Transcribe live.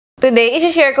Today,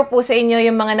 i-share ko po sa inyo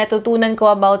yung mga natutunan ko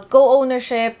about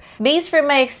co-ownership based from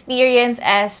my experience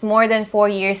as more than 4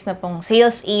 years na pong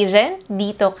sales agent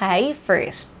dito kay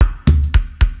𝗪𝒏𝒄𝒍𝒖𝒄𝒂.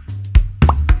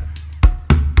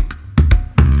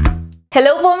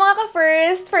 Hello po mga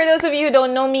ka-PHIRST! For those of you who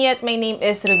don't know me yet, my name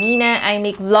is Romina. I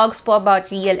make vlogs po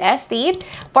about real estate,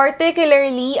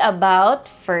 particularly about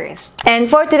𝗪𝒏𝒄𝒍𝒐. And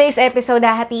for today's episode,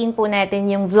 hahatiin po natin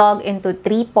yung vlog into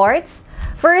 3 parts.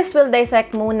 First, we'll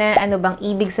dissect muna ano bang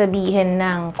ibig sabihin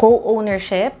ng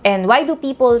co-ownership and why do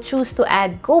people choose to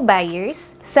add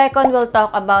co-buyers. Second, we'll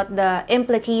talk about the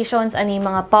implications, ano yung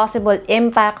mga possible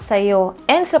impact sa'yo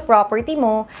and sa property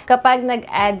mo kapag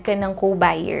nag-add ka ng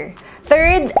co-buyer.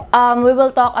 Third, we will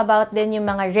talk about din yung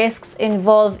mga risks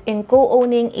involved in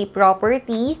co-owning a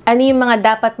property. Ano yung mga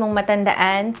dapat mong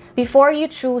matandaan before you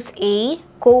choose a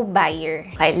co-buyer.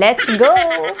 Okay, let's go!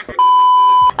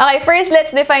 Okay, first,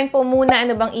 let's define po muna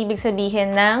ano bang ibig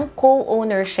sabihin ng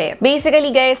co-ownership.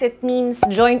 Basically, guys, it means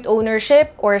joint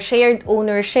ownership or shared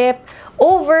ownership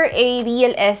over a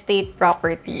real estate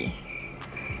property.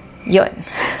 Yun.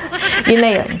 Yun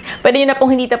na yun. Pwede yun na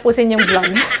pong hindi tapusin yung vlog.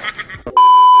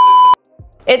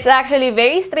 It's actually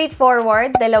very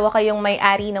straightforward. Dalawa kayong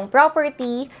may-ari ng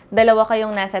property, dalawa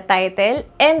kayong nasa title,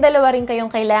 and dalawa rin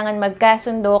kayong kailangan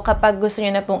magkasundo kapag gusto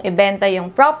nyo na pong ibenta yung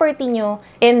property nyo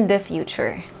in the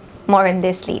future. More on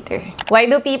this later. Why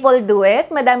do people do it?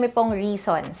 Madami pong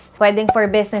reasons. Pwedeng for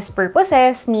business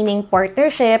purposes, meaning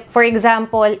partnership. For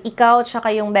example, ikaw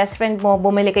tsaka yung best friend mo,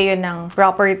 bumili kayo ng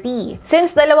property.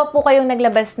 Since dalawa po kayong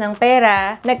naglabas ng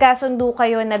pera, nagkasundo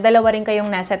kayo na dalawa rin kayong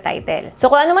nasa title. So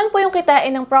kung ano man po yung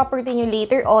kitain ng property nyo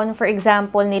later on, for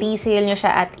example, ni-resale nyo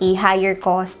siya at a higher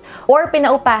cost or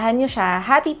pinaupahan nyo siya,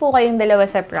 hati po kayong dalawa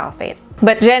sa profit.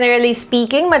 But generally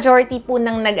speaking, majority po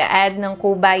ng nag-a-add ng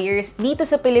co-buyers dito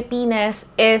sa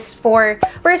Pilipinas is for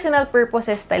personal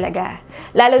purposes talaga.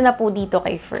 Lalo na po dito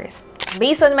kay 𝗪𝒏𝒄𝒍𝒐.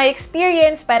 Based on my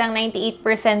experience, parang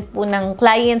 98% po ng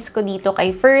clients ko dito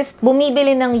kay 𝗪𝒏𝒄𝒍𝒐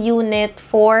bumibili ng unit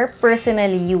for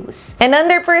personal use. And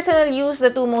under personal use,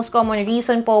 the two most common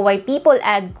reason po why people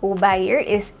add co-buyer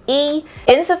is A,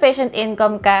 insufficient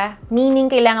income ka,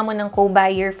 meaning kailangan mo ng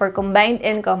co-buyer for combined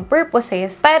income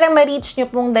purposes para ma-reach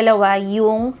nyo pong dalawa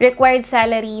yung required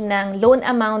salary ng loan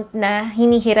amount na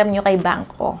hinihiram nyo kay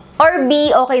bangko. Or B,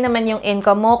 okay naman yung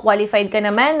income mo, qualified ka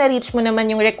naman, na-reach mo naman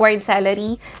yung required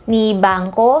salary ni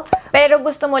bangko, pero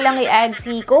gusto mo lang i-add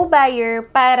si co-buyer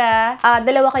para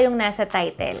dalawa kayong nasa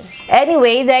title.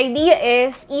 Anyway, the idea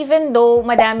is, even though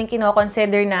madaming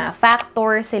kino-consider na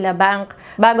factor sila bank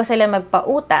bago sila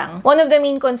magpautang, one of the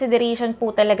main consideration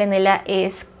po talaga nila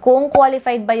is kung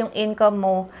qualified ba yung income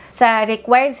mo sa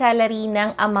required salary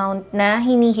ng amount na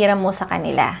hinihiram mo sa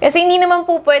kanila. Kasi hindi naman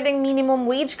po pwedeng minimum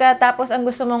wage ka tapos ang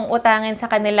gusto mong utangin sa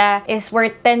kanila is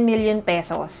worth 10 million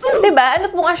pesos. Diba?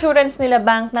 Ano pong assurance nila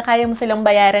bank na kaya mo silang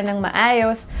bayaran ng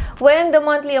maayos when the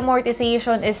monthly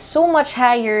amortization is so much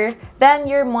higher than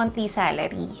your monthly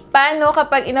salary? Paano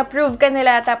kapag in-approve ka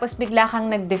nila tapos bigla kang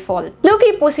nag-default?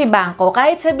 Lugi po si bangko,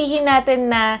 kahit sabihin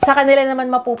natin na sa kanila naman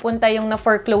mapupunta yung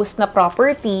na-foreclosed na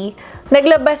property,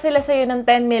 naglabas sila sa'yo ng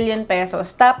 10 million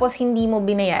pesos tapos hindi mo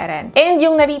binayaran. And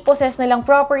yung na-repossess nilang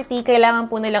property,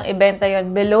 kailangan po nilang ibenta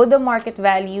yon below the market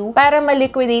value para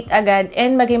ma-liquidate agad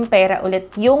and maging pera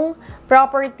ulit yung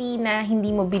property na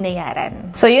hindi mo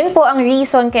binayaran. So yun po ang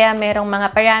reason kaya merong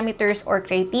mga parameters or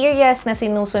criterias na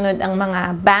sinusunod ang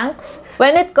mga banks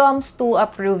when it comes to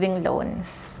approving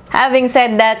loans. Having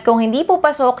said that, kung hindi po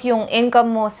pasok yung income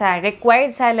mo sa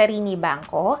required salary ni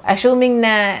bangko, assuming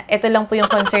na ito lang po yung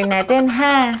concern natin,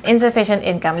 insufficient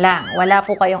income lang. Wala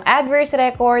po kayong adverse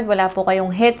record, wala po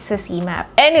kayong hit sa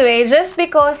CMAP. Anyway, just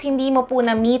because hindi mo po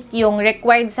na-meet yung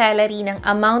required salary ng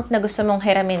amount na gusto mong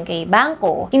hiramin kay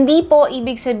bangko, hindi po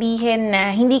ibig sabihin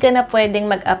na hindi ka na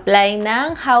pwedeng mag-apply ng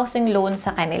housing loan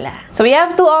sa kanila. So we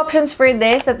have two options for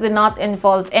this that do not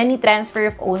involve any transfer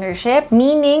of ownership,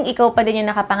 meaning ikaw pa din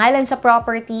yung nakapangalan sa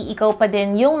property, ikaw pa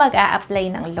din yung mag-a-apply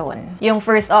ng loan. Yung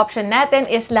first option natin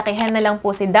is lakihan na lang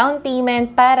po si down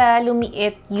payment para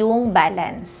lumiit yung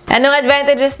balance. Anong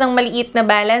advantages ng maliit na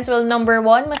balance? Well, number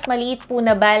one, mas maliit po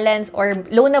na balance or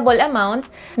loanable amount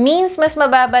means mas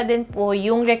mababa din po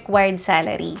yung required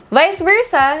salary. Vice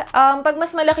versa, pag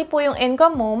mas malaki po yung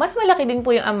income mo, mas malaki din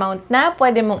po yung amount na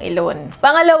pwede mong i-loan.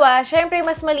 Pangalawa, syempre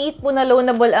mas maliit po na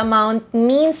loanable amount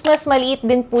means mas maliit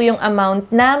din po yung amount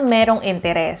na merong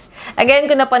interest. interest.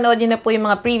 Again, kung napanood nyo na po yung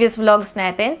mga previous vlogs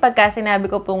natin, pagka sinabi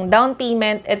ko pong down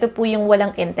payment, ito po yung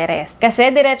walang interest.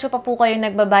 Kasi diretso pa po kayo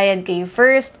nagbabayad kay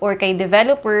First or kay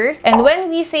developer. And when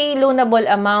we say loanable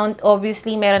amount,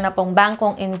 obviously meron na pong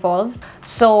bangkong involved.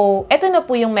 So, ito na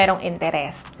po yung merong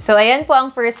interest. So, ayan po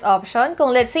ang first option.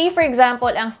 Kung let's say, for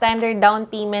example, ang standard down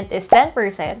payment is 10%,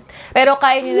 pero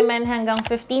kaya nyo naman hanggang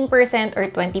 15% or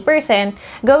 20%,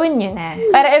 gawin nyo na.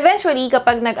 Para eventually,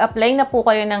 kapag nag-apply na po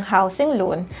kayo ng housing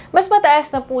loan, mas mataas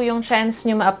na po yung chance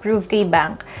nyo ma-approve kay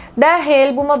bank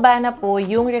dahil bumaba na po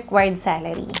yung required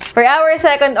salary. For our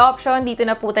second option, dito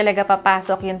na po talaga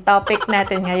papasok yung topic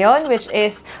natin ngayon, which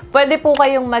is pwede po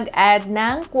kayong mag-add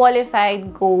ng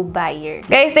qualified co-buyer.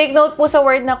 Guys, take note po sa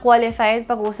word na qualified,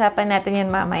 pag-uusapan natin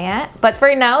yan mamaya. But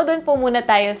for now, dun po muna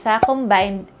tayo sa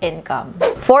combined income.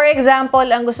 For example,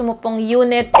 ang gusto mo pong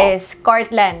unit is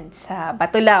Cartland sa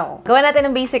Batulao. Gawa natin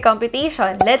ng basic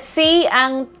computation. Let's say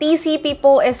ang TCP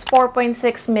po is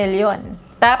 4.6 million.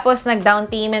 Tapos, nag-down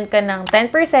payment ka ng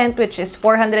 10%, which is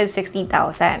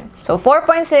 460,000. So,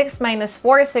 4.6 minus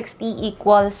 460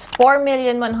 equals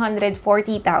 4,140,000.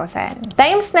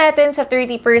 Times natin sa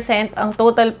 30%, ang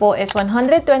total po is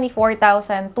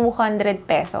 124,200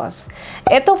 pesos.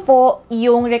 Ito po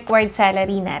yung required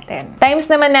salary natin. Times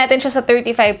naman natin siya sa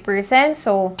 35%,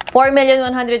 so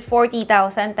 4,140,000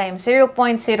 times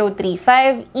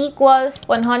 0.035 equals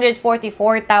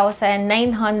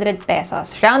 144,900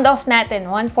 pesos. Round off natin,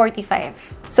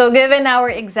 145. So, given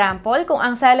our example, kung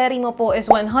ang salary mo po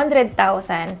is 100,000,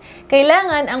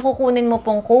 kailangan ang kukunin mo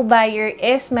pong co-buyer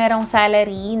is merong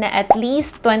salary na at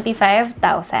least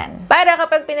 25,000. Para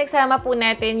kapag pinagsama po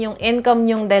natin yung income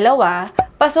yung dalawa,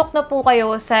 pasok na po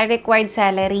kayo sa required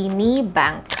salary ni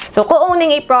bank. So,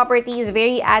 co-owning a property is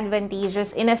very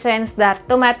advantageous in a sense that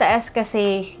tumataas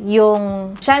kasi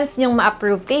yung chance nyong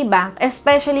ma-approve kay bank,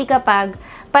 especially kapag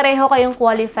pareho kayong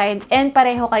qualified and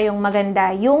pareho kayong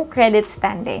maganda yung credit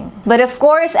standing. But of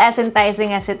course, as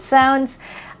enticing as it sounds,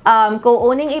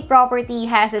 co-owning a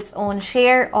property has its own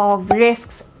share of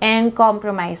risks and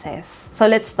compromises.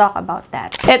 So, let's talk about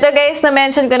that. Ito guys,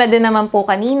 na-mention ko na din naman po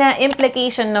kanina,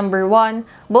 implication number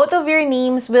 1, both of your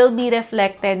names will be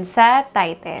reflected sa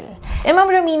title. Ma'am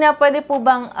Romina, pwede po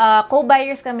bang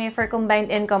co-buyers kami for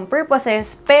combined income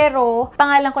purposes, pero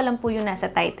pangalan ko lang po yung nasa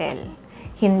title?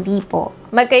 Hindi po.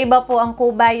 Magkaiba po ang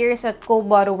co-buyers at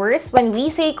co-borrowers. When we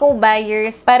say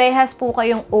co-buyers, parehas po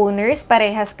kayong owners,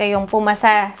 parehas kayong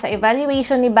pumasa sa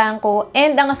evaluation ni bangko,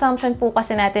 and ang assumption po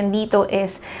kasi natin dito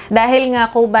is, dahil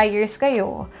nga co-buyers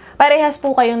kayo, parehas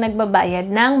po kayong nagbabayad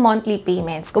ng monthly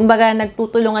payments. Kumbaga,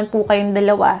 nagtutulungan po kayong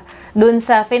dalawa dun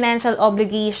sa financial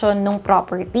obligation ng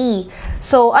property.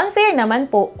 So, unfair naman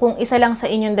po kung isa lang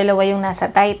sa inyong dalawa yung nasa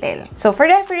title. So, for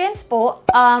reference po,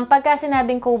 pagka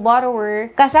sinabing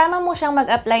co-borrower, kasama mo siyang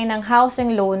mag-apply ng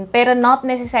housing loan pero not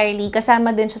necessarily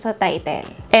kasama din siya sa title.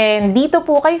 And dito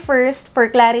po kay First, for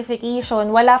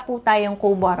clarification, wala po tayong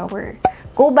co-borrower.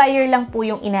 Co-buyer lang po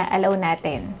yung ina-allow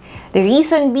natin. The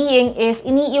reason being is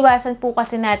iniiwasan po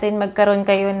kasi natin magkaroon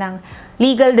kayo ng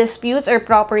legal disputes or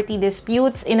property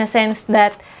disputes in a sense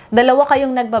that dalawa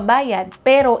kayong nagbabayad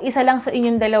pero isa lang sa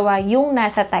inyong dalawa yung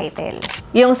nasa title.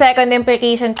 Yung second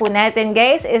implication po natin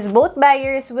guys is both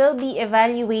buyers will be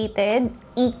evaluated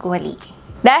equally.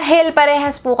 Dahil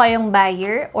parehas po kayong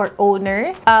buyer or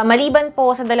owner, maliban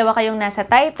po sa dalawa kayong nasa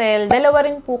title, dalawa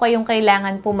rin po kayong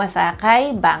kailangan pumasa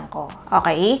kay bangko.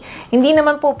 Okay? Hindi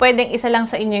naman po pwedeng isa lang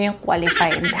sa inyo yung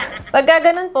qualified. Pagka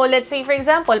ganun po, let's say for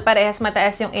example, parehas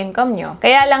mataas yung income nyo.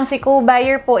 Kaya lang si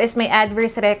co-buyer po is may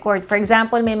adverse record. For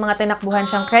example, may mga tinakbuhan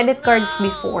siyang credit cards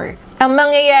before. Ang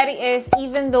mangyayari is,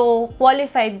 even though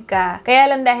qualified ka, kaya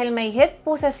lang dahil may hit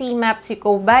po sa CMAP si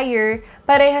co-buyer,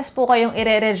 parehas po kayong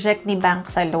ire-reject ni bank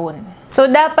sa loan. So,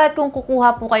 dapat kung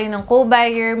kukuha po kayo ng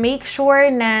co-buyer, make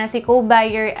sure na si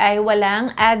co-buyer ay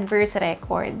walang adverse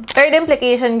record. Third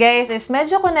implication, guys, is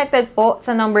medyo connected po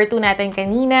sa number 2 natin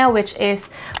kanina, which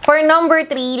is, for number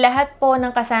 3, lahat po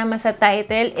ng kasama sa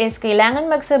title is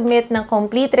kailangan mag-submit ng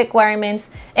complete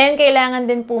requirements and kailangan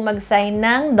din po mag-sign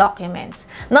ng documents.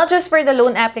 Not just for the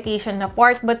loan application na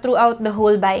part, but throughout the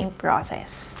whole buying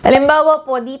process. Halimbawa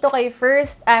po, dito kay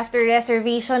First, after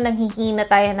reservation, nanghihingi na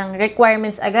tayo ng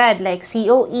requirements agad, like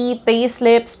COE,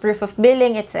 payslips, proof of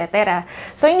billing, etc.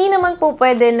 So, hindi naman po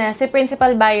pwede na si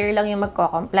principal buyer lang yung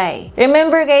magko-comply.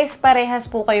 Remember guys, parehas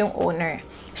po kayong owner.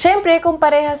 Siyempre, kung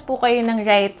parehas po kayo ng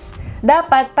rights,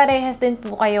 dapat parehas din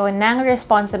po kayo ng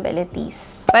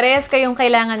responsibilities. Parehas kayong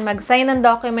kailangan mag-sign ng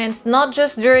documents not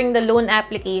just during the loan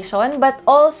application but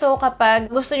also kapag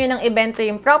gusto nyo nang ibenta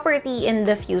yung property in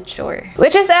the future.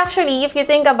 Which is actually, if you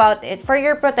think about it, for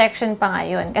your protection pa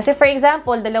ngayon. Kasi for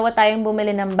example, dalawa tayong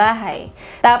bumili ng bahay.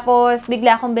 Tapos,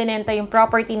 bigla akong binenta yung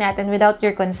property natin without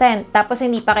your consent. Tapos,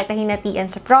 hindi pa kita hinatian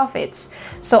sa profits.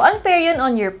 So, unfair yun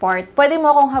on your part. Pwede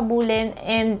mo akong habulin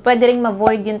and pwede ring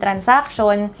ma-void yung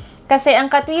transaction. Kasi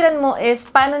ang katwiran mo is,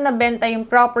 paano nabenta yung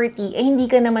property, eh hindi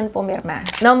ka naman pumirma.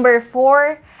 Number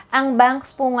 4, ang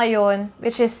banks po ngayon,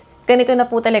 which is, ganito na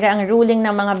po talaga ang ruling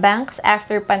ng mga banks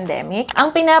after pandemic.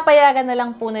 Ang pinapayagan na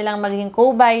lang po nilang maging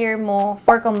co-buyer mo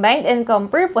for combined income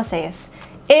purposes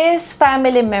is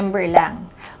family member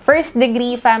lang. First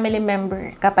degree family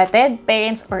member, kapatid,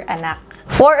 parents, or anak.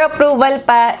 For approval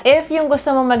pa, if yung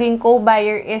gusto mo maging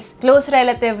co-buyer is close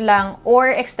relative lang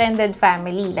or extended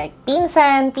family like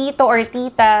pinsan, tito or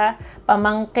tita,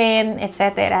 pamangkin,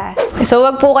 etc. So,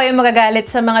 wag po kayo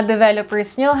magagalit sa mga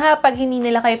developers nyo ha pag hindi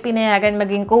nila kayo pinayagan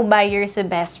maging co-buyer sa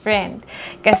best friend.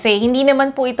 Kasi hindi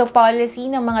naman po ito policy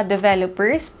ng mga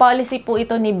developers, policy po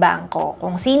ito ni bangko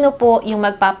kung sino po yung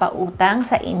magpapautang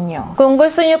sa inyo. Kung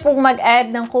gusto nyo pong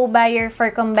mag-add ng co-buyer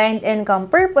for combined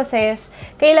income purposes,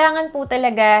 kailangan po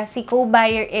talaga si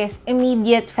co-buyer is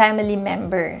immediate family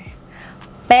member.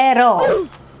 Pero,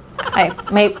 ay,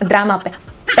 may drama pa.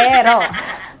 Pero,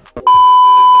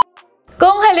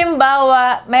 kung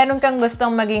halimbawa, meron kang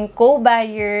gustong maging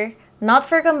co-buyer, not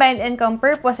for combined income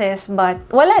purposes, but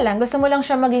wala lang, gusto mo lang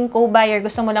siya maging co-buyer,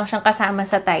 gusto mo lang siyang kasama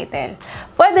sa title,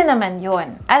 pwede naman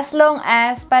yun. As long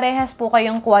as parehas po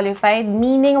kayong qualified,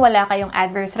 meaning wala kayong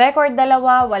adverse record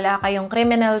dalawa, wala kayong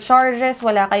criminal charges,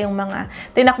 wala kayong mga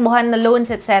tinakbuhan na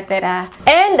loans, etc.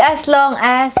 And as long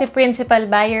as si principal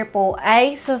buyer po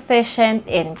ay sufficient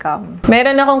income.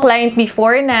 Meron akong client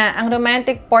before na ang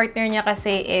romantic partner niya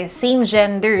kasi is same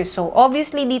gender. So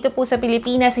obviously dito po sa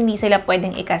Pilipinas, hindi sila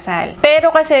pwedeng ikasal.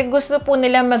 Pero kasi gusto po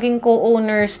nila maging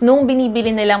co-owners nung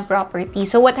binibili nilang property.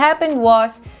 So what happened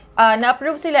was,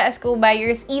 na-approve sila as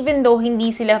co-buyers even though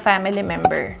hindi sila family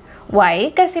member.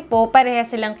 Why? Kasi po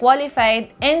parehas silang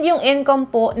qualified and yung income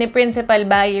po ni principal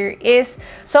buyer is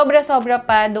sobra-sobra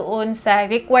pa doon sa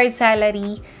required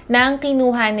salary ng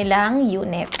kinuha nilang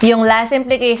unit. Yung last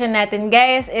implication natin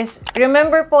guys is,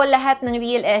 remember po lahat ng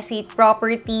real estate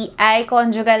property ay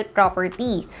conjugal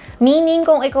property. Meaning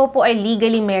kung ikaw po ay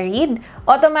legally married,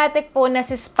 automatic po na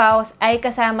si spouse ay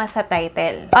kasama sa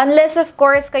title. Unless of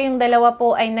course kayong dalawa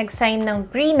po ay nag-sign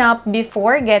ng prenup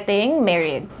before getting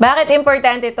married. Bakit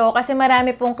importante ito? Kasi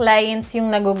marami pong clients yung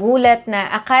nagugulat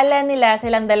na akala nila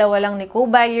silang dalawa lang ni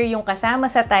co-buyer yung kasama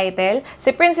sa title.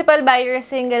 Si principal buyer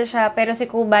single siya pero si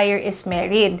co-buyer is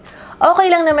married. Okay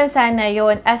lang naman sana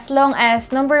yon as long as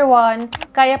number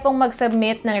 1, kaya pong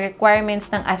mag-submit ng requirements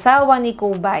ng asawa ni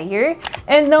co-buyer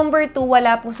and number 2,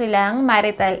 wala po silang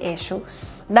marital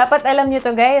issues. Dapat alam nyo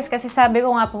to guys kasi sabi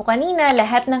ko nga po kanina,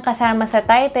 lahat ng kasama sa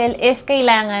title is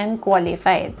kailangan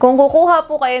qualified. Kung kukuha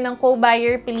po kayo ng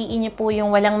co-buyer, piliin nyo po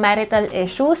yung walang marital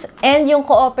issues and yung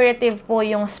cooperative po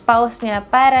yung spouse niya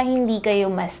para hindi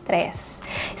kayo ma-stress.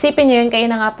 Isipin nyo yun, kayo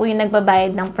na nga po yung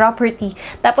nagbabayad ng property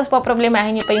tapos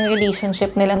poproblemahin nyo pa yung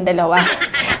relationship nilang dalawa.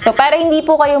 So, para hindi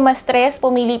po kayo ma-stress,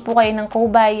 pumili po kayo ng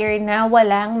co-buyer na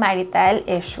walang marital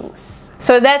issues.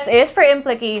 So, that's it for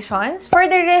implications. For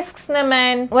the risks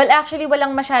naman, well, actually,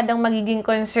 walang masyadong magiging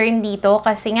concern dito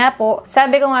kasi nga po,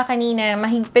 sabi ko nga kanina,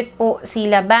 mahigpit po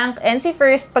sila bank and si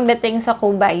First pagdating sa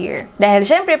co-buyer. Dahil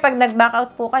syempre, pag nag-back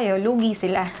out po kayo, lugi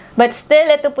sila. But still,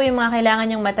 ito po yung mga kailangan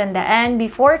nyong matandaan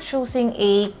before choosing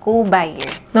a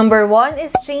co-buyer. Number 1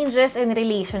 is changes in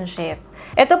relationship.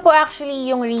 Ito po actually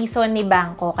yung reason ni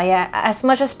bangko. Kaya as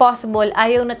much as possible,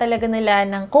 ayaw na talaga nila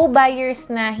ng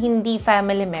co-buyers na hindi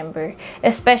family member.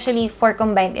 Especially for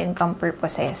combined income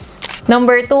purposes.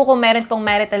 Number 2, kung meron pong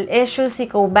marital issue si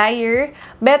co-buyer,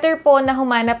 better po na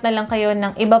humanap na lang kayo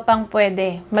ng iba pang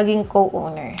pwede maging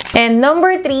co-owner. And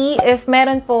number 3, if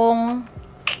meron pong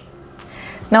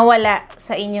nawala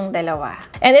sa inyong dalawa.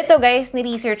 And ito guys,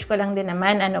 ni-research ko lang din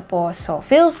naman ano po. So,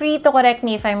 feel free to correct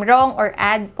me if I'm wrong or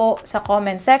add po sa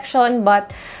comment section.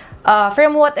 But,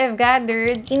 from what I've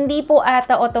gathered, hindi po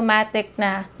ata automatic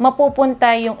na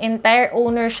mapupunta yung entire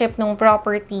ownership ng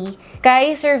property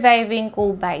kay surviving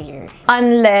co-buyer.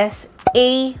 Unless,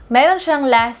 A, meron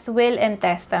siyang last will and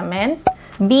testament.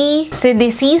 B, si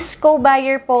deceased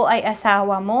co-buyer po ay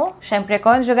asawa mo. Syempre,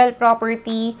 conjugal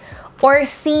property. Or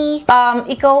C,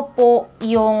 ikaw po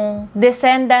yung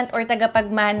descendant or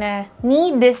tagapagmana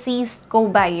ni deceased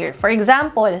co-buyer. For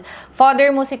example,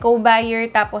 father mo si co-buyer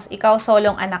tapos ikaw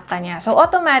solong anak ka niya. So,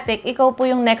 automatic, ikaw po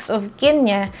yung next of kin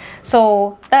niya.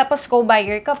 So, tapos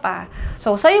co-buyer ka pa.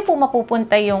 So, sa'yo po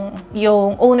mapupunta yung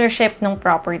ownership ng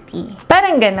property.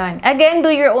 Parang ganon. Again, do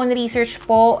your own research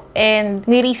po and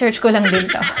ni-research ko lang din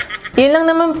to. Yun lang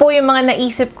naman po yung mga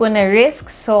naisip ko na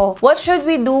risks. So, what should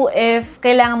we do if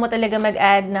kailangan mo talaga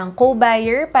mag-add ng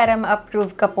co-buyer para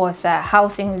ma-approve ka po sa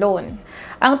housing loan?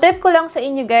 Ang tip ko lang sa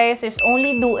inyo guys is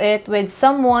only do it with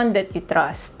someone that you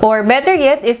trust. Or better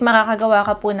yet, if makakagawa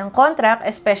ka po ng contract,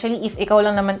 especially if ikaw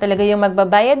lang naman talaga yung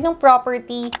magbabayad ng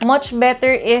property, much better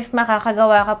if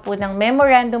makakagawa ka po ng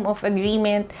memorandum of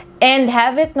agreement and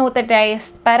have it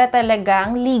notarized para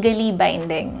talagang legally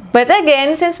binding. But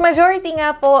again, since majority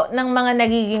nga po ng mga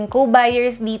nagiging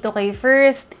co-buyers dito kay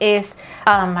First is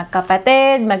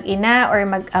magkapatid, mag-ina, or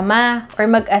mag-ama, or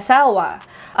mag-asawa,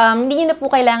 hindi nyo na po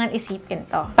kailangan isipin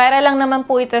to. Para lang naman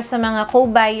po ito sa mga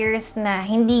co-buyers na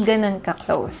hindi ganun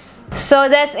ka-close. So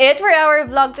that's it for our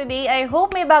vlog today. I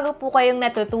hope may bago po kayong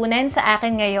natutunan sa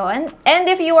akin ngayon. And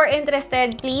if you are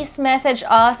interested, please message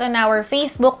us on our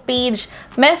Facebook page,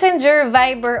 Messenger,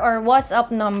 Viber, or WhatsApp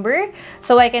number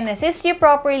so I can assist you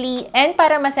properly and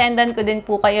para masendan ko din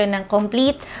po kayo ng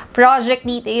complete project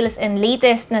details and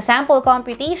latest na sample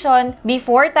computation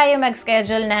before tayo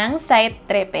mag-schedule ng site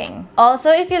tripping. Also,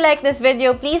 if you like this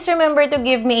video, please remember to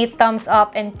give me a thumbs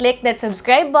up and click that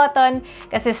subscribe button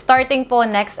kasi starting po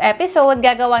next episode,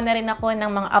 gagawa na rin ako ng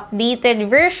mga updated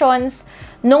versions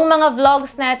nung mga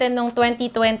vlogs natin nung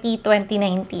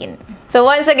 2020-2019. So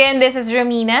once again, this is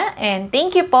Romina and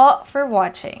thank you po for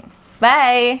watching.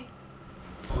 Bye!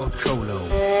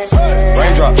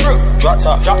 Raindrop, drop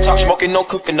top, smoking, no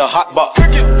cooking, the hot box.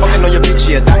 Fucking on your bitch,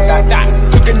 yeah, that.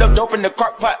 Cooking up dope in the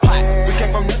crock pot. We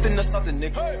came from nothing to something,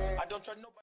 nigga. I don't try nobody.